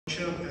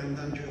Gorbachev and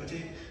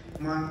Andreotti.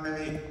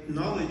 My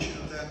knowledge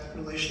of that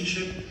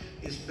relationship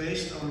is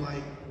based on my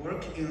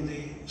work in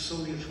the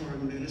Soviet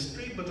Foreign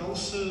Ministry, but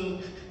also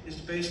is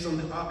based on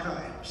the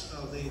archives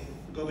of the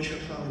Gorbachev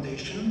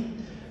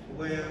Foundation,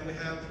 where we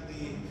have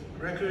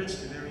the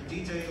records, the very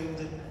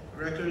detailed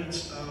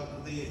records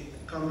of the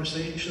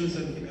conversations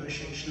and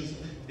negotiations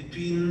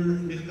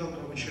between Mikhail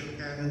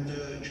Gorbachev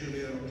and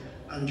Giulio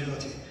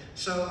Andreotti.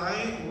 So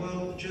I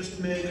will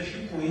just make a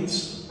few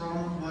points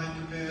from my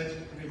prepared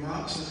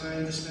remarks. As I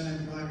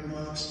understand, my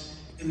remarks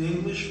in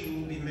English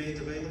will be made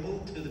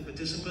available to the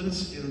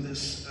participants in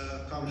this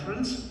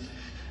conference.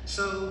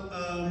 So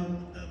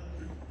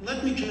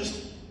let me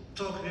just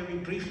talk very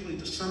briefly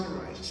to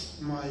summarize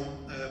my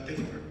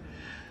paper.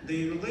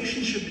 The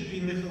relationship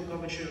between Mikhail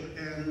Gorbachev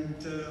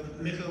and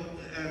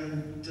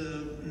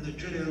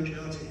Giulio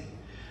Andreotti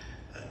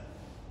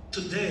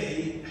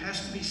today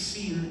has to be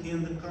seen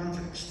in the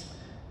context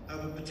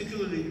of a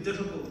particularly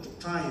difficult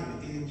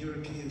time in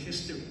European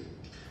history,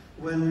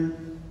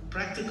 when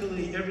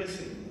practically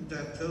everything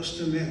that those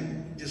two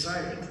men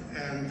desired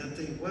and that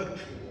they worked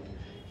for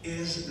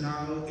is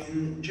now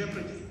in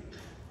jeopardy.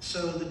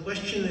 So the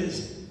question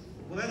is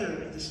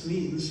whether this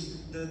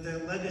means that their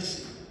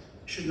legacy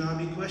should now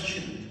be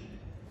questioned,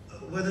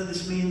 whether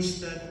this means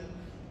that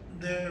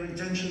their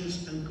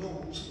intentions and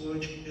goals were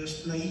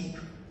just naive.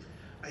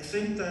 I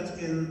think that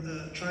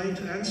in trying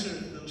to answer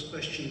those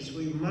questions,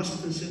 we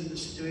must consider the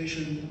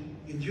situation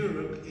in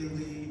Europe in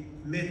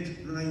the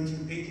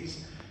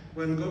mid-1980s,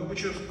 when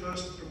Gorbachev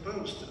first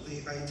proposed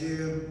the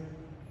idea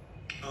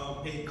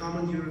of a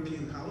common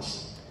European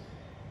house,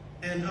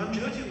 and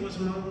Andreotti was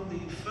among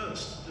the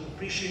first to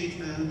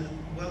appreciate and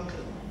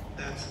welcome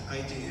that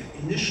idea.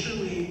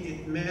 Initially,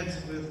 it met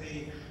with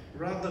a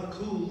rather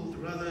cool,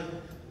 rather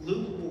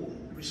lukewarm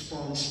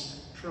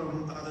response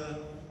from other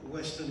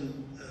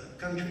Western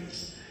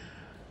countries.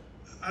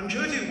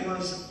 Andreotti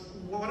was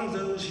one of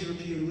those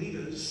European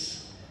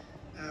leaders,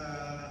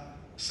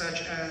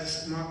 such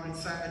as Margaret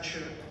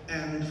Thatcher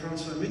and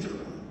Francois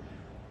Mitterrand,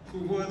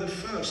 who were the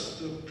first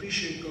to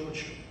appreciate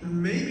Gorbachev,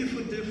 maybe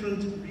for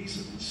different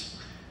reasons.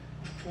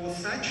 For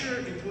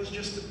Thatcher, it was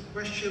just a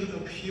question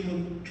of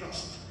human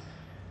trust.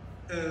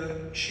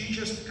 She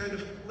just kind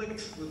of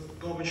clicked with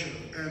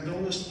Gorbachev, and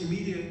almost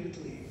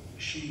immediately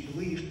she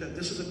believed that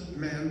this is a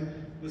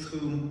man with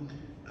whom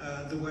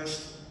the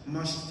West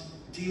must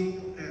deal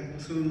and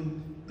with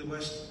whom the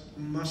West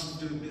must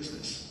do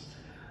business.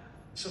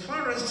 So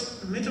far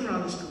as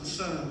Mitterrand is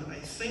concerned, I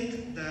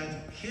think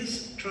that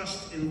his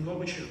trust in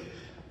Gorbachev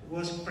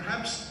was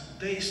perhaps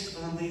based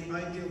on the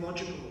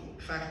ideological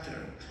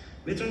factor.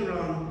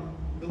 Mitterrand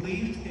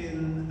believed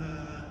in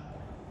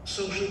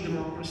social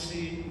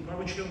democracy.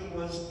 Gorbachev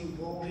was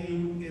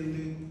evolving in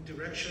the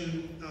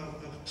direction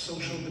of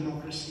social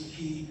democracy.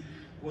 He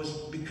was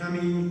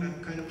becoming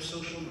a kind of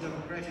social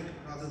democratic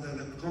rather than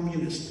a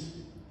communist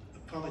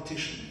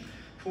politician.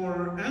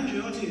 For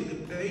Andreotti, the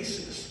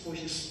basis for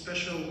his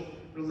special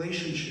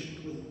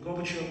relationship with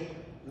Gorbachev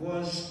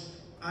was,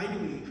 I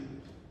believe,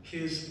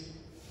 his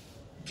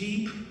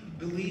deep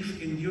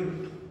belief in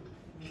Europe,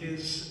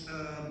 his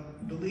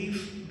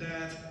belief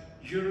that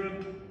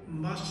Europe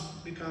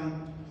must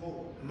become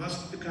whole,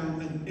 must become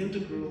an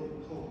integral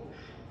whole.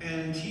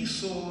 And he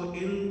saw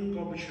in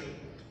Gorbachev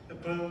a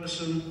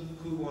person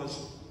who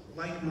was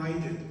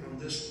like-minded on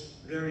this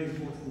very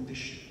important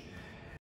issue.